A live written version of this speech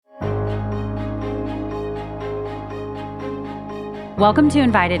Welcome to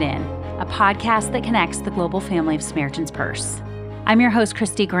Invited In, a podcast that connects the global family of Samaritan's Purse. I'm your host,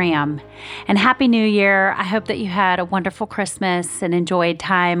 Christy Graham, and Happy New Year. I hope that you had a wonderful Christmas and enjoyed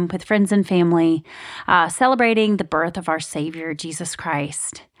time with friends and family, celebrating the birth of our Savior, Jesus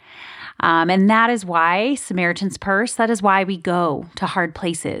Christ. And that is why Samaritan's Purse, that is why we go to hard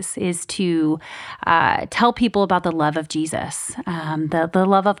places, is to tell people about the love of Jesus, the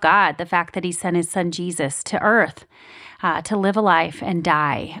love of God, the fact that he sent his son Jesus to earth to live a life and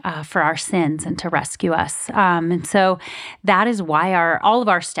die for our sins and to rescue us. And so that is why all of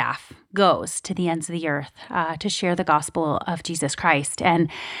our staff goes to the ends of the earth to share the gospel of Jesus Christ. And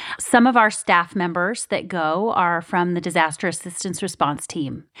some of our staff members that go are from the Disaster Assistance Response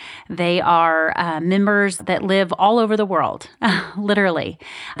Team. They are members that live all over the world, literally.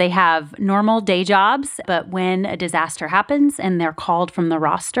 They have normal day jobs, but when a disaster happens and they're called from the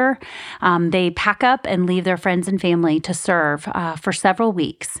roster, they pack up and leave their friends and family to serve for several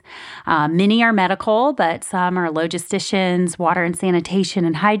weeks. Many are medical, but some are logisticians, water and sanitation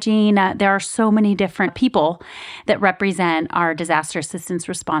and hygiene. There are so many different people that represent our Disaster Assistance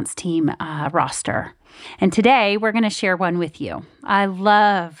Response Team roster. And today, we're going to share one with you. I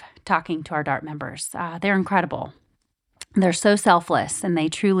love talking to our DART members. They're incredible. They're so selfless, and they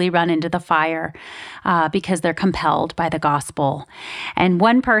truly run into the fire because they're compelled by the gospel. And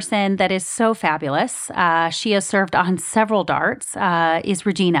one person that is so fabulous, she has served on several DARTs, is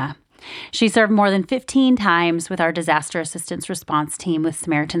Regina. She served more than 15 times with our Disaster Assistance Response Team with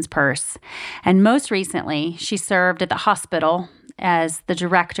Samaritan's Purse. And most recently, she served at the hospital as the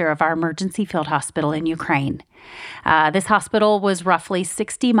director of our emergency field hospital in Ukraine. This hospital was roughly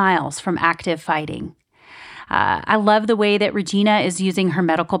 60 miles from active fighting. I love the way that Regina is using her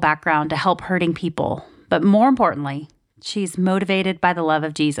medical background to help hurting people. But more importantly, she's motivated by the love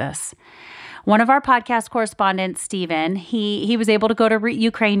of Jesus. One of our podcast correspondents, Stephen, he was able to go to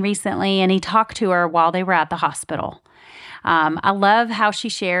Ukraine recently, and he talked to her while they were at the hospital. I love how she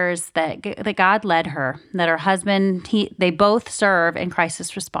shares that God led her, that her husband, they both serve in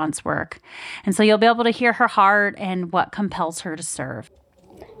crisis response work. And so you'll be able to hear her heart and what compels her to serve.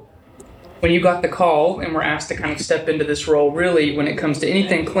 When you got the call and were asked to kind of step into this role, really, when it comes to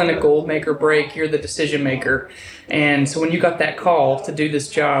anything clinical, make or break, you're the decision maker. And so when you got that call to do this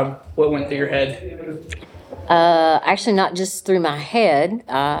job, what went through your head? Actually, not just through my head.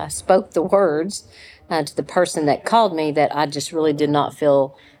 I spoke the words to the person that called me that I just really did not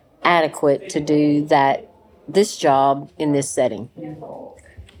feel adequate to do this job in this setting.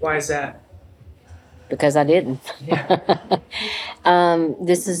 Why is that? Because I didn't. Yeah.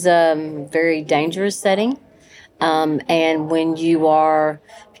 This is a very dangerous setting. And when you are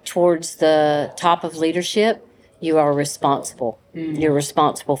towards the top of leadership, you are responsible. You're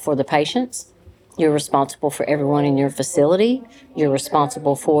responsible for the patients. You're responsible for everyone in your facility. You're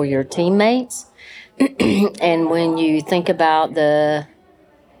responsible for your teammates. And when you think about the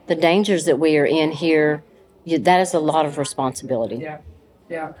dangers that we are in here, that is a lot of responsibility.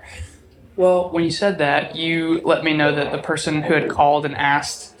 Yeah. Well, when you said that, you let me know that the person who had called and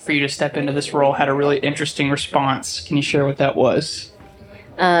asked for you to step into this role had a really interesting response. Can you share what that was?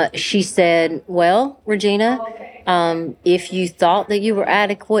 She said, well, Regina, if you thought that you were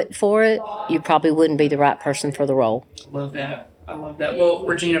adequate for it, you probably wouldn't be the right person for the role. I love that. Well,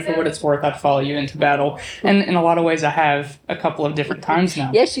 Regina, for what it's worth, I'd follow you into battle. And in a lot of ways, I have a couple of different times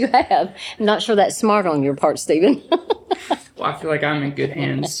now. Yes, you have. I'm not sure that's smart on your part, Stephen. Well, I feel like I'm in good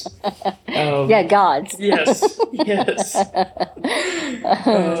hands. Yeah, God's. Yes.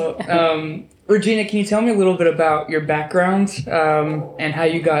 Regina, can you tell me a little bit about your background and how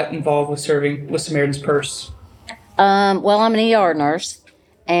you got involved with serving with Samaritan's Purse? Well, I'm an ER nurse.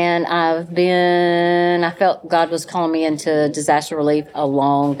 And I felt God was calling me into disaster relief a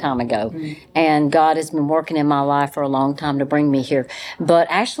long time ago. Mm-hmm. And God has been working in my life for a long time to bring me here. But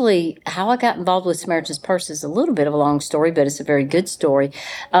actually, how I got involved with Samaritan's Purse is a little bit of a long story, but it's a very good story.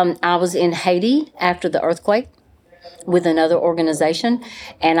 I was in Haiti after the earthquake with another organization.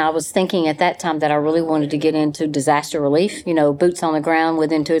 And I was thinking at that time that I really wanted to get into disaster relief, boots on the ground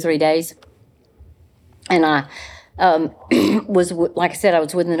within 2 or 3 days. And I was, like I said, I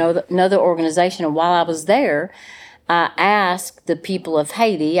was with another organization. And while I was there, I asked the people of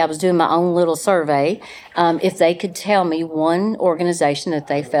Haiti, I was doing my own little survey, if they could tell me one organization that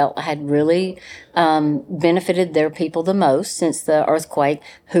they felt had really benefited their people the most since the earthquake,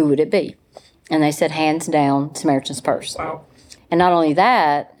 who would it be? And they said, hands down, Samaritan's Purse. Wow. And not only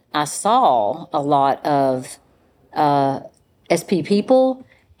that, I saw a lot of SP people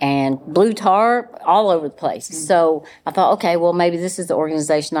and Blue Tarp all over the place. Mm-hmm. So I thought, okay, well, maybe this is the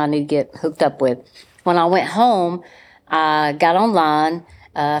organization I need to get hooked up with. When I went home, I got online,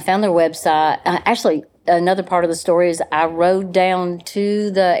 found their website. Actually, another part of the story is I rode down to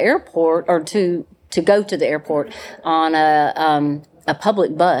the airport, or to go to the airport on a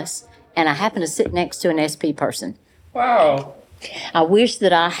public bus, and I happened to sit next to an SP person. Wow. I wish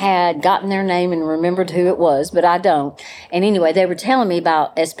that I had gotten their name and remembered who it was, but I don't. And anyway, they were telling me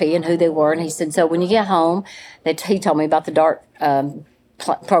about SP and who they were. And he said, so when you get home, he told me about the DART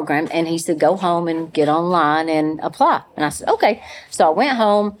program. And he said, go home and get online and apply. And I said, okay. So I went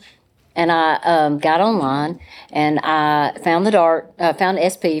home and I got online and I found the DART, found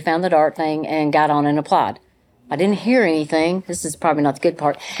SP, found the DART thing, and got on and applied. I didn't hear anything. This is probably not the good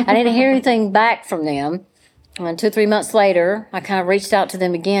part. I didn't hear anything back from them. And 2 or 3 months later, I kind of reached out to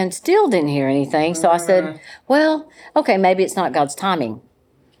them again, still didn't hear anything. So I said, well, okay, maybe it's not God's timing.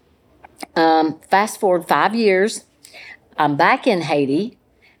 Fast forward 5 years, I'm back in Haiti.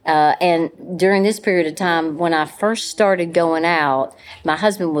 And during this period of time, when I first started going out, my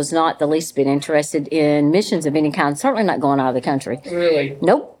husband was not the least bit interested in missions of any kind, certainly not going out of the country. Really?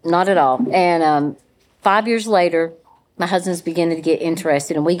 Nope, not at all. And 5 years later, my husband's beginning to get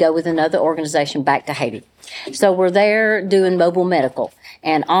interested, and we go with another organization back to Haiti. So we're there doing mobile medical.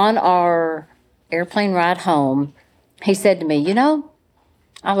 And on our airplane ride home, he said to me, you know,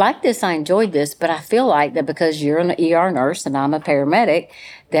 I like this, I enjoyed this, but I feel like that because you're an ER nurse and I'm a paramedic,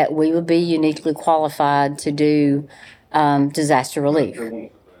 that we would be uniquely qualified to do disaster relief.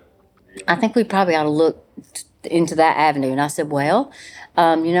 I think we probably ought to look into that avenue. And I said, well,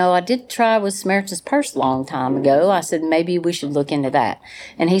 you know, I did try with Samaritan's Purse a long time ago. I said, maybe we should look into that.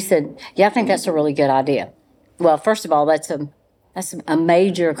 And he said, yeah, I think that's a really good idea. Well, first of all, that's a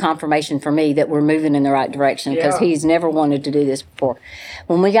major confirmation for me that we're moving in the right direction, because he's never wanted to do this before.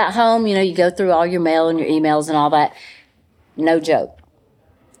 When we got home, you know, you go through all your mail and your emails and all that. No joke.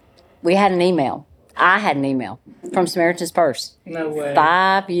 We had an email. I had an email from Samaritan's Purse. No way.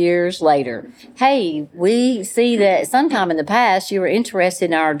 5 years later. Hey, we see that sometime in the past you were interested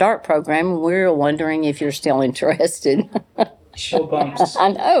in our DART program, and we were wondering if you're still interested. Chill bumps. I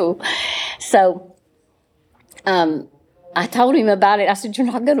know. So I told him about it. I said, you're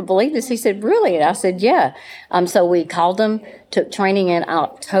not going to believe this. He said, really? And I said, yeah. So we called them, took training in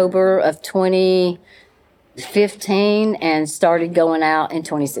October of 2015, and started going out in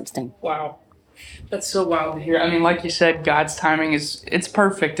 2016. Wow. That's so wild to hear. I mean, like you said, God's timing it's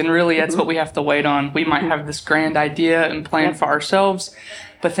perfect, and really that's what we have to wait on. We might have this grand idea and plan for ourselves,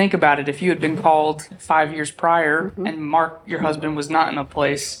 but think about it. If you had been called 5 years prior and Mark, your husband, was not in a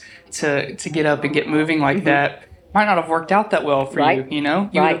place to get up and get moving like that, might not have worked out that well for you, you know?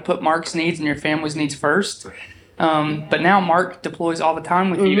 You would have put Mark's needs and your family's needs first. But now Mark deploys all the time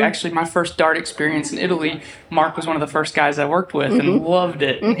with you. Actually, my first DART experience in Italy, Mark was one of the first guys I worked with and loved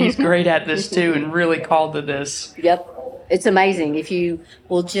it. He's great at this too, and really called to this. Yep. It's amazing if you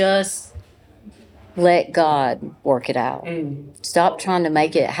will just let God work it out. Stop trying to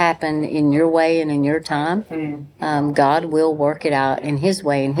make it happen in your way and in your time. God will work it out in His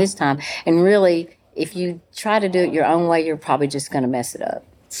way and His time. And really, if you try to do it your own way, you're probably just going to mess it up.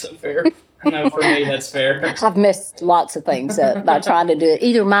 So fair. I know for me that's fair. I've messed lots of things up by trying to do it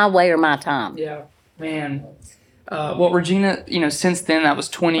either my way or my time. Yeah, man. Well, Regina, you know, since then, that was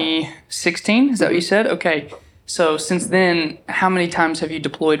 2016, is that what you said? Okay. So since then, how many times have you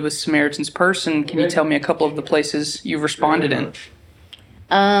deployed with Samaritan's Purse, and can you tell me a couple of the places you've responded in?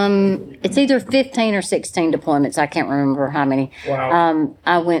 It's either 15 or 16 deployments. I can't remember how many. Wow.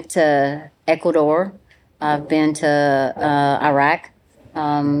 I went to Ecuador. I've been to Iraq,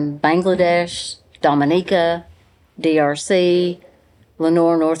 Bangladesh, Dominica, DRC,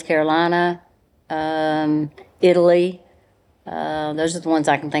 Lenore, North Carolina, Italy. Those are the ones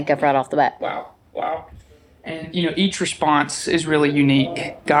I can think of right off the bat. Wow. And, you know, each response is really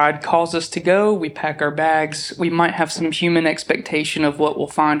unique. God calls us to go. We pack our bags. We might have some human expectation of what we'll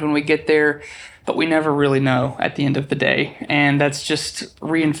find when we get there, but we never really know at the end of the day. And that's just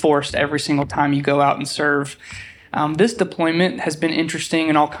reinforced every single time you go out and serve. This deployment has been interesting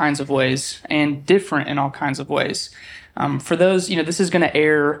in all kinds of ways and different in all kinds of ways. For those, you know, this is going to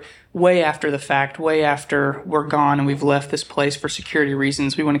air way after the fact, way after we're gone and we've left this place for security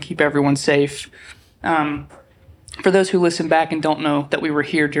reasons. We want to keep everyone safe. For those who listen back and don't know that we were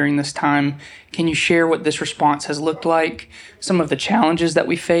here during this time, can you share what this response has looked like, some of the challenges that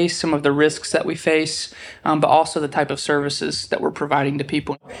we face, some of the risks that we face, but also the type of services that we're providing to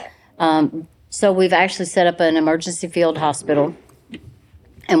people? So we've actually set up an emergency field hospital,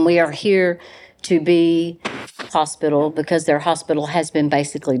 and we are here to be hospital because their hospital has been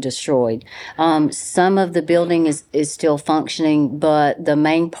basically destroyed. Some of the building is still functioning, but the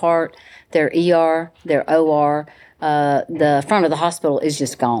main part, their ER, their OR, the front of the hospital is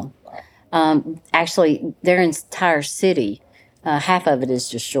just gone. Actually, their entire city, half of it is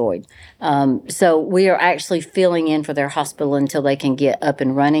destroyed. So we are actually filling in for their hospital until they can get up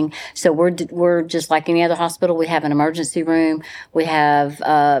and running. So we're just like any other hospital. We have an emergency room. We have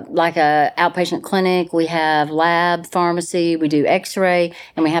like a outpatient clinic. We have lab, pharmacy. We do X-ray,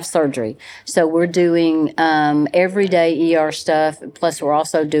 and we have surgery. So we're doing everyday ER stuff. Plus, we're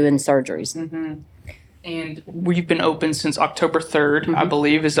also doing surgeries. Mm-hmm. And we've been open since October 3rd, I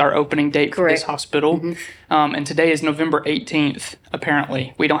believe, is our opening date for this hospital. And today is November 18th,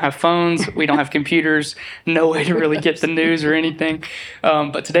 apparently. We don't have phones. We don't have computers. No way to really get the news or anything.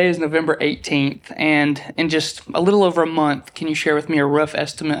 But today is November 18th. And in just a little over a month, can you share with me a rough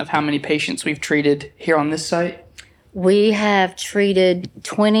estimate of how many patients we've treated here on this site? We have treated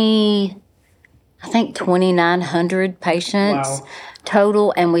 2,900 patients. Wow.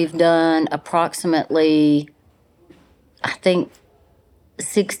 Total, and we've done approximately, I think,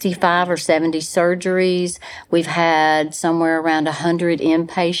 65 or 70 surgeries. We've had somewhere around 100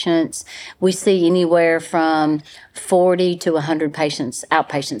 inpatients. We see anywhere from 40 to 100 patients,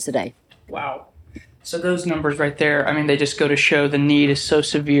 outpatients a day. Wow. So those numbers right there, I mean, they just go to show the need is so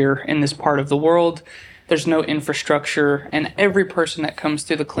severe in this part of the world. There's no infrastructure, and every person that comes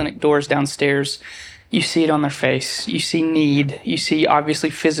through the clinic doors downstairs, you see it on their face. You see need. You see obviously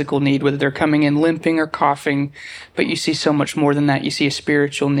physical need, whether they're coming in limping or coughing, but you see so much more than that. You see a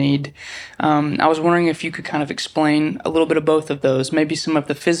spiritual need. I was wondering if you could kind of explain a little bit of both of those, maybe some of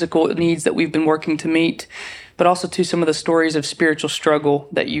the physical needs that we've been working to meet, but also to some of the stories of spiritual struggle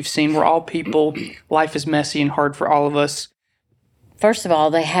that you've seen. We're all people. Life is messy and hard for all of us. First of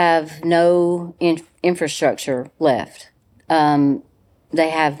all, they have no infrastructure left. They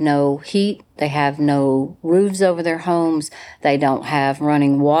have no heat. They have no roofs over their homes. They don't have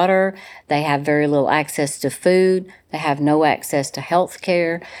running water. They have very little access to food. They have no access to health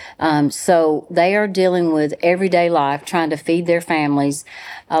care. So they are dealing with everyday life, trying to feed their families,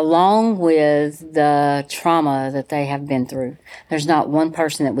 along with the trauma that they have been through. There's not one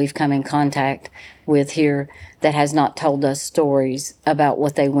person that we've come in contact with here that has not told us stories about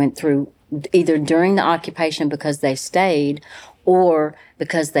what they went through, either during the occupation because they stayed or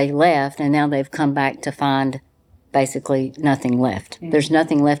because they left and now they've come back to find basically nothing left. Mm-hmm. There's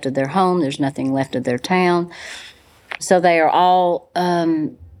nothing left of their home. There's nothing left of their town. So they are all,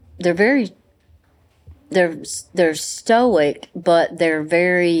 they're stoic, but they're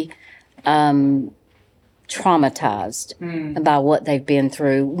very traumatized by what they've been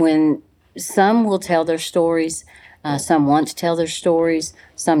through. When some will tell their stories, some want to tell their stories.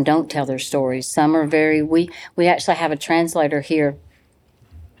 Some don't tell their stories. Some are we actually have a translator here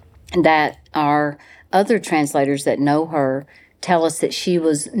that our other translators that know her tell us that she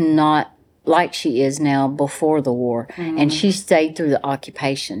was not like she is now before the war. And she stayed through the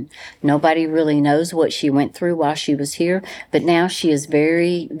occupation. Nobody really knows what she went through while she was here, but now she is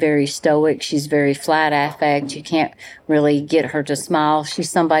very, very stoic. She's very flat affect. You can't really get her to smile.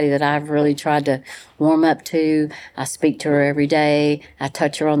 She's somebody that I've really tried to warm up to. I speak to her every day. I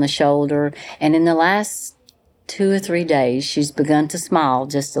touch her on the shoulder. And in the last 2 or 3 days, she's begun to smile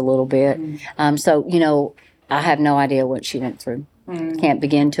just a little bit. So, I have no idea what she went through. Can't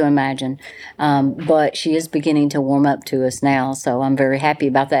begin to imagine. But she is beginning to warm up to us now, so I'm very happy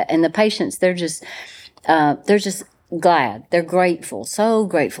about that. And the patients, they're just glad. They're grateful, so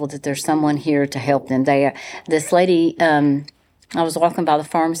grateful that there's someone here to help them. This lady, I was walking by the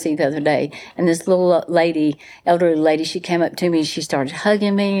pharmacy the other day, and this little lady, elderly lady, she came up to me, and she started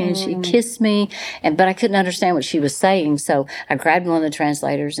hugging me, and she kissed me, but I couldn't understand what she was saying, so I grabbed one of the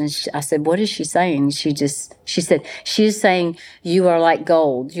translators, and I said, what is she saying? She said, she is saying, you are like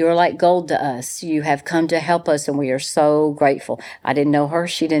gold. You are like gold to us. You have come to help us, and we are so grateful. I didn't know her.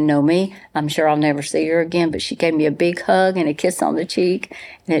 She didn't know me. I'm sure I'll never see her again, but she gave me a big hug and a kiss on the cheek,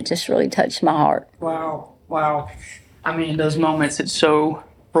 and it just really touched my heart. Wow. I mean, in those moments, it's so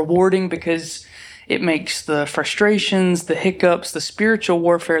rewarding because it makes the frustrations, the hiccups, the spiritual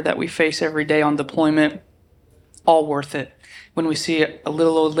warfare that we face every day on deployment all worth it. When we see a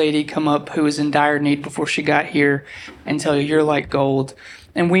little old lady come up who was in dire need before she got here and tell you, you're like gold.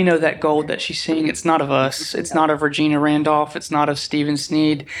 And we know that gold that she's seeing, it's not of us. It's not of Regina Randolph. It's not of Stephen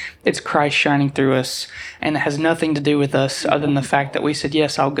Sneed. It's Christ shining through us. And it has nothing to do with us other than the fact that we said,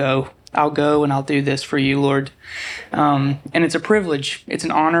 yes, I'll go and I'll do this for you, Lord. And it's a privilege. It's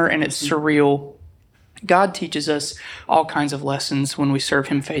an honor, and it's surreal. God teaches us all kinds of lessons when we serve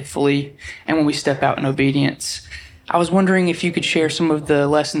him faithfully and when we step out in obedience. I was wondering if you could share some of the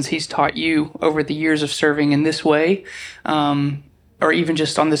lessons he's taught you over the years of serving in this way, or even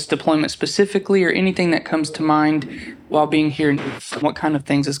just on this deployment specifically, or anything that comes to mind while being here? What kind of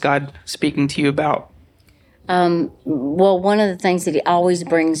things is God speaking to you about? Well, one of the things that he always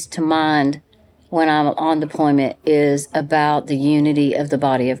brings to mind when I'm on deployment is about the unity of the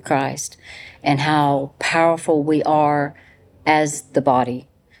body of Christ and how powerful we are as the body,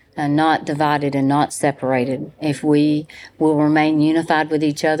 not divided and not separated. If we will remain unified with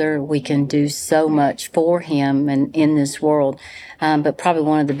each other, we can do so much for him and in this world. But probably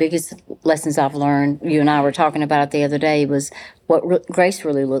one of the biggest lessons I've learned, you and I were talking about it the other day, was what grace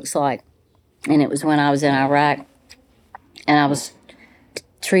really looks like. And it was when I was in Iraq and I was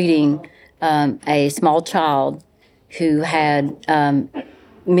treating a small child who had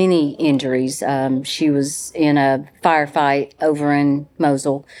many injuries. She was in a firefight over in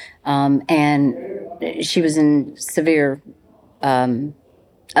Mosul, and she was in a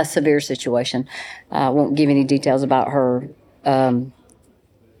severe situation. I won't give any details about her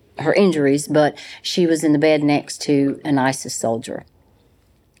injuries, but she was in the bed next to an ISIS soldier.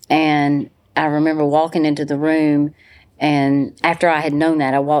 And I remember walking into the room, and after I had known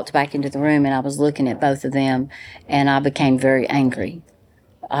that, I walked back into the room and I was looking at both of them, and I became very angry.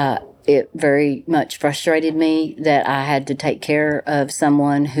 It very much frustrated me that I had to take care of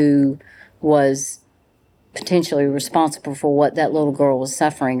someone who was potentially responsible for what that little girl was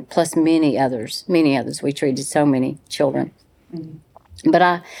suffering, plus many others. We treated so many children. Mm-hmm. But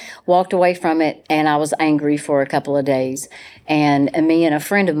I walked away from it, and I was angry for a couple of days. And me and a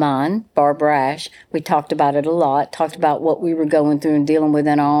friend of mine, Barb Rash, we talked about it a lot, talked about what we were going through and dealing with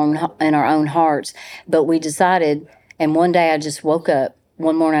in our own hearts. But we decided, and one day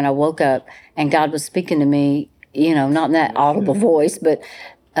one morning I woke up, and God was speaking to me, not in that audible voice, but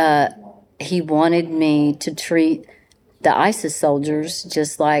he wanted me to treat the ISIS soldiers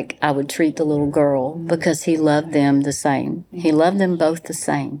just like I would treat the little girl, because he loved them the same. He loved them both the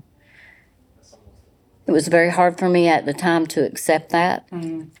same. It was very hard for me at the time to accept that,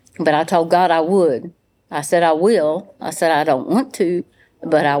 but I told God I would. I said I will. I said I don't want to,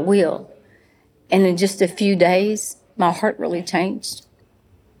 but I will. And in just a few days, my heart really changed.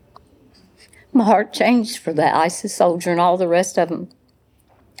 My heart changed for that ISIS soldier and all the rest of them.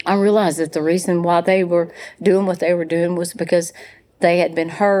 I realized that the reason why they were doing what they were doing was because they had been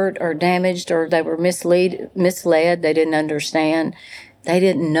hurt or damaged, or they were misled. They didn't understand. They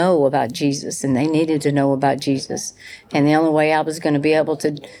didn't know about Jesus, and they needed to know about Jesus. And the only way I was going to be able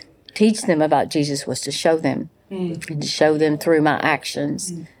to teach them about Jesus was to show them, and to show them through my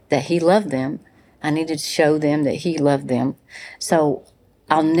actions that he loved them. I needed to show them that he loved them. So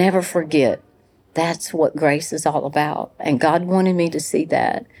I'll never forget. That's what grace is all about. And God wanted me to see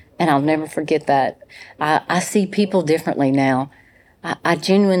that. And I'll never forget that. I see people differently now. I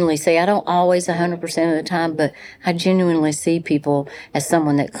genuinely see, I don't always 100% of the time, but I genuinely see people as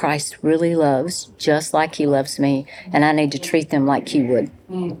someone that Christ really loves, just like he loves me. And I need to treat them like he would.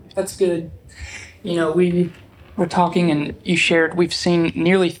 That's good. We were talking, and you shared, we've seen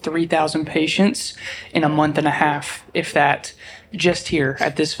nearly 3,000 patients in a month and a half, if that, just here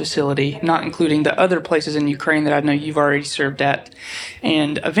at this facility, not including the other places in Ukraine that I know you've already served at.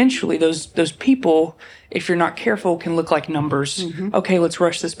 And eventually those people, if you're not careful, can look like numbers. Okay, let's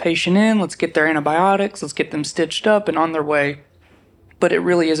rush this patient in, let's get their antibiotics, let's get them stitched up and on their way. But it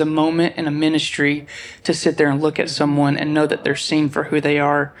really is a moment in a ministry to sit there and look at someone and know that they're seen for who they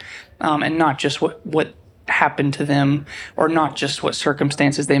are, and not just what happened to them, or not just what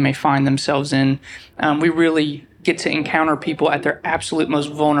circumstances they may find themselves in. We really get to encounter people at their absolute most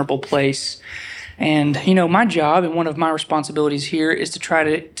vulnerable place. And, my job and one of my responsibilities here is to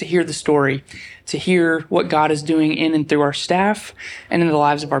try to hear the story, to hear what God is doing in and through our staff and in the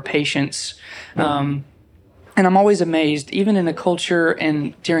lives of our patients. And I'm always amazed, even in a culture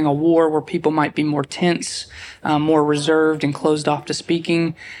and during a war where people might be more tense, more reserved and closed off to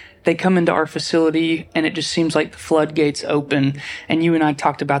speaking, they come into our facility and it just seems like the floodgates open. And you and I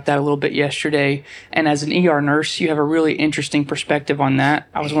talked about that a little bit yesterday. And as an ER nurse, you have a really interesting perspective on that.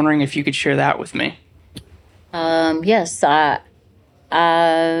 I was wondering if you could share that with me. Yes, I've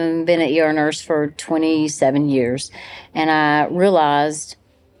been an ER nurse for 27 years. And I realized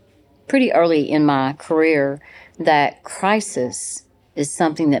pretty early in my career that crisis is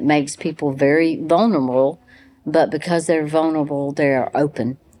something that makes people very vulnerable. But because they're vulnerable, they are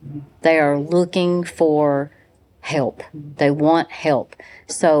open. They are looking for help. They want help.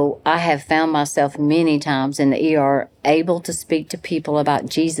 So I have found myself many times in the ER able to speak to people about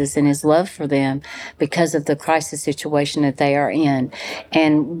Jesus and his love for them because of the crisis situation that they are in.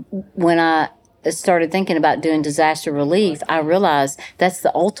 And when I started thinking about doing disaster relief, I realized that's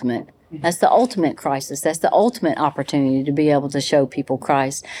the ultimate. That's the ultimate crisis. That's the ultimate opportunity to be able to show people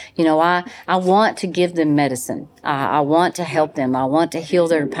Christ. You know, I want to give them medicine. I want to help them. I want to heal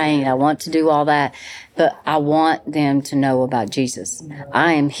their pain. I want to do all that. But I want them to know about Jesus.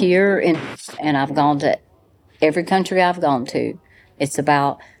 I am here and I've gone to every country I've gone to. It's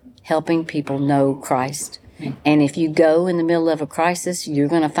about helping people know Christ. And if you go in the middle of a crisis, you're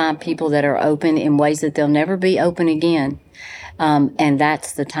going to find people that are open in ways that they'll never be open again. And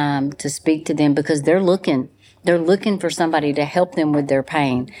that's the time to speak to them because they're looking for somebody to help them with their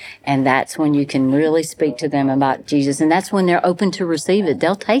pain. And that's when you can really speak to them about Jesus. And that's when they're open to receive it.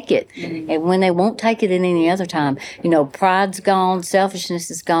 They'll take it. And when they won't take it at any other time, you know, pride's gone, selfishness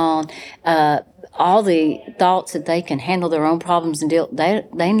is gone, all the thoughts that they can handle their own problems and deal,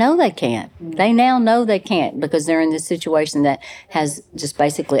 they know they can't. They now know they can't because they're in this situation that has just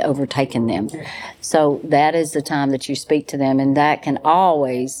basically overtaken them. So that is the time that you speak to them, and that can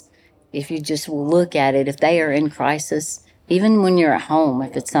always, if you just look at it, if they are in crisis, even when you're at home,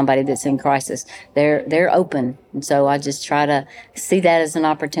 if it's somebody that's in crisis, they're open. And so I just try to see that as an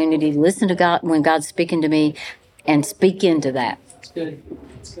opportunity, listen to God when God's speaking to me and speak into that. That's good.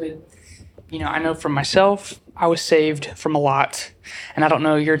 That's good. You know, I know for myself, I was saved from a lot. And I don't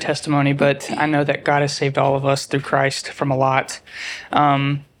know your testimony, but I know that God has saved all of us through Christ from a lot.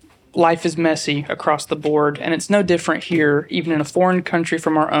 Life is messy across the board, and it's no different here, even in a foreign country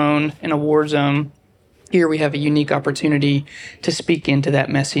from our own, in a war zone. Here we have a unique opportunity to speak into that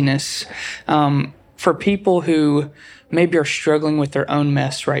messiness. For people who maybe are struggling with their own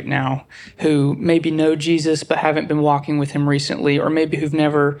mess right now, who maybe know Jesus but haven't been walking with him recently, or maybe who've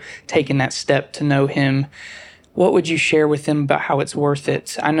never taken that step to know him, what would you share with them about how it's worth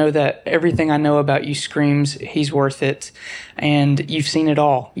it? I know that everything I know about you screams he's worth it, and you've seen it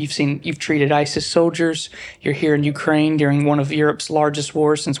all. You've treated ISIS soldiers. You're here in Ukraine during one of Europe's largest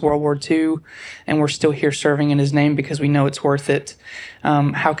wars since World War II, and we're still here serving in his name because we know it's worth it.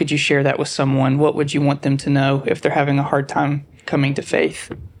 How could you share that with someone? What would you want them to know if they're having a hard time coming to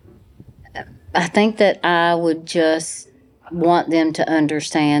faith? I think that I would just want them to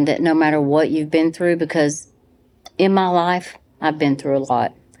understand that no matter what you've been through, because in my life, I've been through a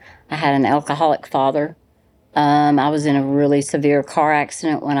lot. I had an alcoholic father. I was in a really severe car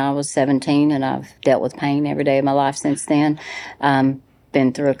accident when I was 17, and I've dealt with pain every day of my life since then.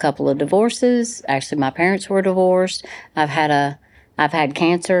 Been through a couple of divorces. Actually, my parents were divorced. I've had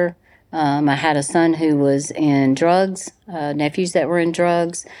cancer. I had a son who was in drugs, nephews that were in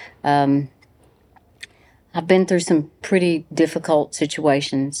drugs. I've been through some pretty difficult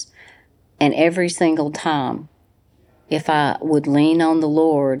situations, and every single time, if I would lean on the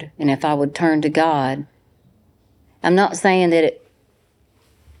Lord and if I would turn to God, I'm not saying that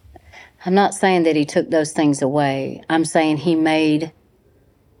he took those things away. I'm saying he made,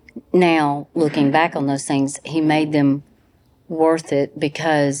 now looking back on those things, he made them worth it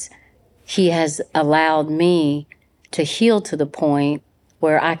because he has allowed me to heal to the point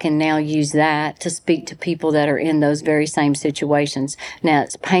where I can now use that to speak to people that are in those very same situations. Now,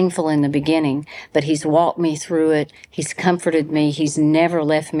 it's painful in the beginning, but he's walked me through it. He's comforted me. He's never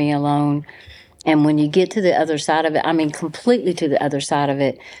left me alone. And when you get to the other side of it, I mean, completely to the other side of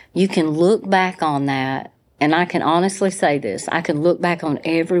it, you can look back on that. And I can honestly say this. I can look back on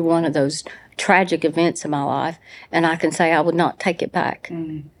every one of those tragic events in my life, and I can say I would not take it back.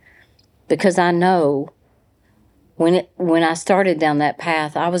 Mm. Because I know when I started down that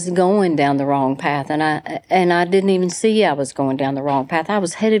path, I was going down the wrong path, and I didn't even see I was going down the wrong path. I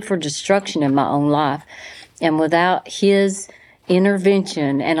was headed for destruction in my own life. And without his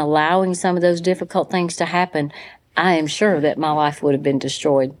intervention and allowing some of those difficult things to happen, I am sure that my life would have been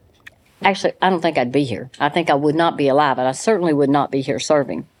destroyed. Actually, I don't think I'd be here. I think I would not be alive, but I certainly would not be here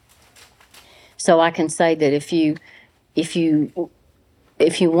serving. So I can say that if you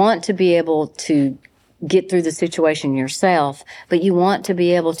want to be able to get through the situation yourself, but you want to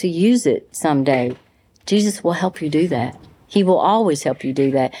be able to use it someday, Jesus will help you do that. He will always help you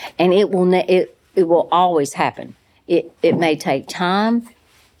do that, and it will always happen. It may take time,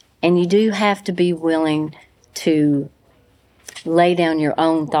 and you do have to be willing to lay down your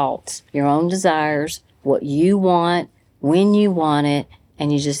own thoughts, your own desires, what you want, when you want it,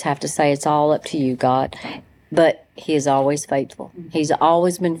 and you just have to say it's all up to you, God. But he is always faithful. He's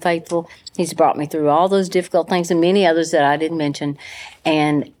always been faithful. He's brought me through all those difficult things and many others that I didn't mention.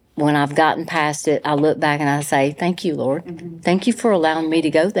 And when I've gotten past it, I look back and I say, thank you, Lord. Mm-hmm. Thank you for allowing me to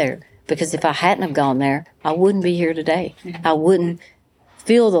go there. Because if I hadn't have gone there, I wouldn't be here today. Mm-hmm. I wouldn't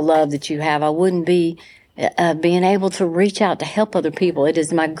feel the love that you have. I wouldn't be being able to reach out to help other people. It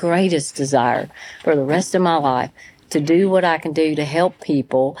is my greatest desire for the rest of my life to do what I can do to help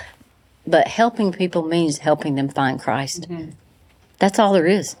people But helping people means helping them find Christ. That's all there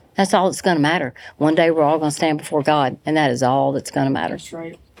is. That's all that's going to matter. One day we're all going to stand before God, and that is all that's going to matter. That's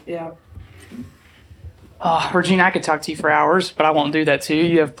right. Yeah. Oh, Regina, I could talk to you for hours, but I won't do that to you.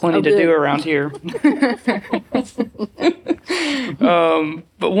 You have plenty to do around here.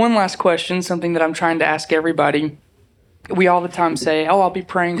 But one last question, something that I'm trying to ask everybody. We all the time say, oh, I'll be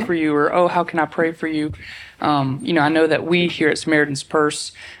praying for you, or, oh, how can I pray for you? I know that we here at Samaritan's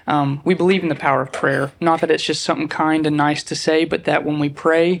Purse, we believe in the power of prayer. Not that it's just something kind and nice to say, but that when we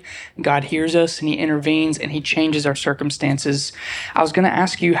pray, God hears us and he intervenes and he changes our circumstances. I was going to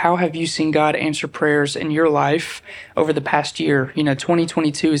ask you, how have you seen God answer prayers in your life over the past year?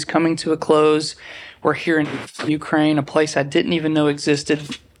 2022 is coming to a close. We're here in Ukraine, a place I didn't even know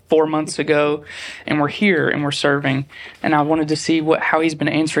existed 4 months ago, and we're here and we're serving. And I wanted to see how he's been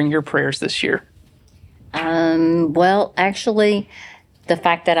answering your prayers this year. Well, actually, the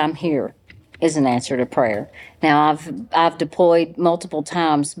fact that I'm here is an answer to prayer. Now, I've deployed multiple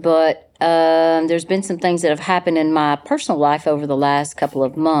times, but there's been some things that have happened in my personal life over the last couple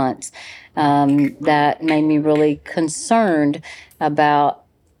of months that made me really concerned about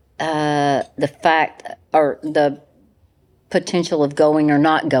the fact or the potential of going or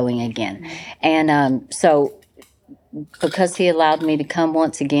not going again. And so because he allowed me to come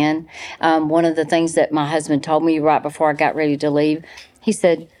once again, one of the things that my husband told me right before I got ready to leave, he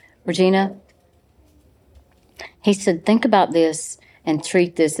said, Regina, he said, think about this and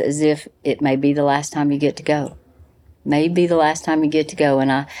treat this as if it may be the last time you get to go. May be the last time you get to go.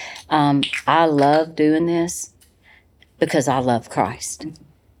 And I love doing this because I love Christ.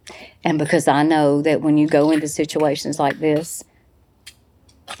 And because I know that when you go into situations like this,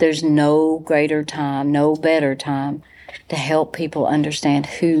 there's no greater time, no better time to help people understand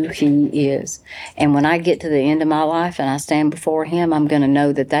who he is. And when I get to the end of my life and I stand before him, I'm going to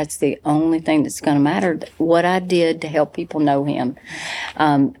know that that's the only thing that's going to matter, what I did to help people know him.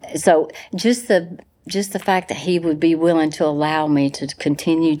 So just the fact that he would be willing to allow me to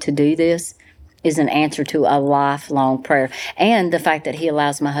continue to do this is an answer to a lifelong prayer. And the fact that he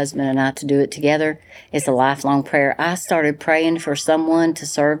allows my husband and I to do it together is a lifelong prayer. I started praying for someone to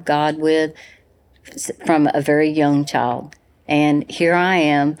serve God with from a very young child. And here I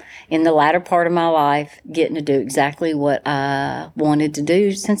am in the latter part of my life getting to do exactly what I wanted to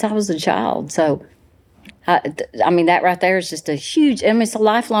do since I was a child. So, that right there is just a huge, it's a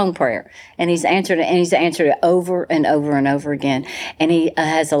lifelong prayer. And he's answered it over and over and over again. And he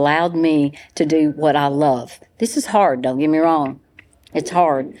has allowed me to do what I love. This is hard, don't get me wrong. It's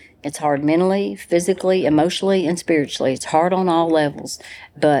hard. It's hard mentally, physically, emotionally, and spiritually. It's hard on all levels,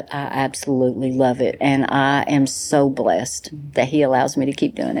 but I absolutely love it. And I am so blessed that he allows me to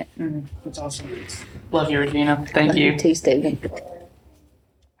keep doing it. That's awesome. Love you, Regina. Thank you. Love you too, Stephen.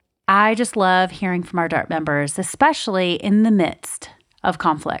 I just love hearing from our DART members, especially in the midst of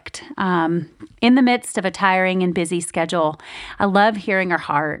conflict. In the midst of a tiring and busy schedule, I love hearing her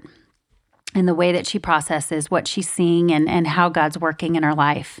heart and the way that she processes what she's seeing and how God's working in her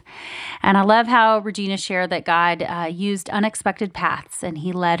life. And I love how Regina shared that God used unexpected paths and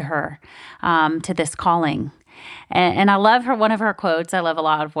he led her to this calling. And I love one of her quotes. I love a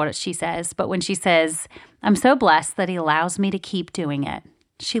lot of what she says, but when she says, I'm so blessed that he allows me to keep doing it.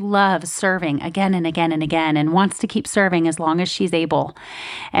 She loves serving again and again and again and wants to keep serving as long as she's able.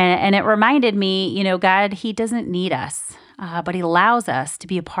 And it reminded me, God, he doesn't need us, but he allows us to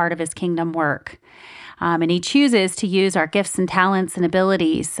be a part of his kingdom work. And he chooses to use our gifts and talents and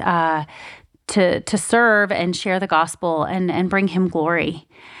abilities to serve and share the gospel and bring him glory.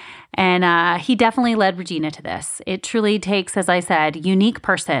 And he definitely led Regina to this. It truly takes, as I said, a unique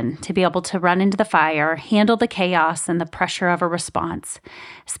person to be able to run into the fire, handle the chaos and the pressure of a response,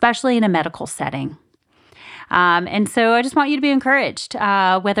 especially in a medical setting. And so I just want you to be encouraged,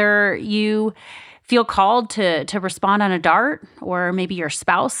 whether you feel called to respond on a DART, or maybe your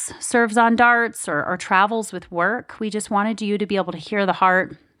spouse serves on DARTs or travels with work. We just wanted you to be able to hear the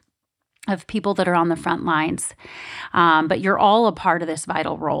heart of people that are on the front lines. But you're all a part of this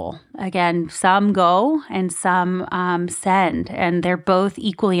vital role. Again, some go and some send, and they're both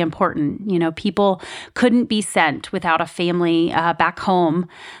equally important. People couldn't be sent without a family back home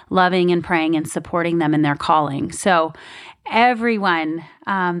loving and praying and supporting them in their calling. So everyone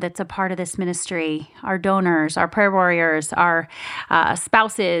that's a part of this ministry, our donors, our prayer warriors, our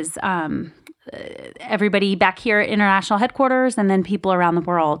spouses, everybody back here at International Headquarters and then people around the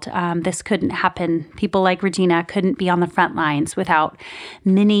world. This couldn't happen. People like Regina couldn't be on the front lines without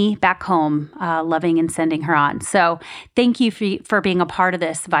Minnie back home loving and sending her on. So thank you for being a part of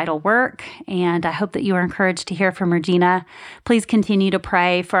this vital work, and I hope that you are encouraged to hear from Regina. Please continue to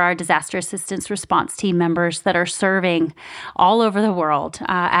pray for our disaster assistance response team members that are serving all over the world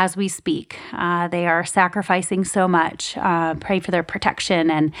as we speak. They are sacrificing so much. Pray for their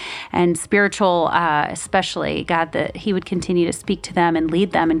protection and spiritual, especially, God, that He would continue to speak to them and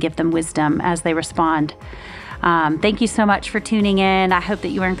lead them and give them wisdom as they respond. Thank you so much for tuning in. I hope that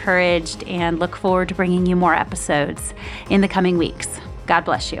you are encouraged and look forward to bringing you more episodes in the coming weeks. God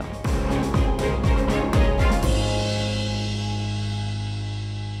bless you.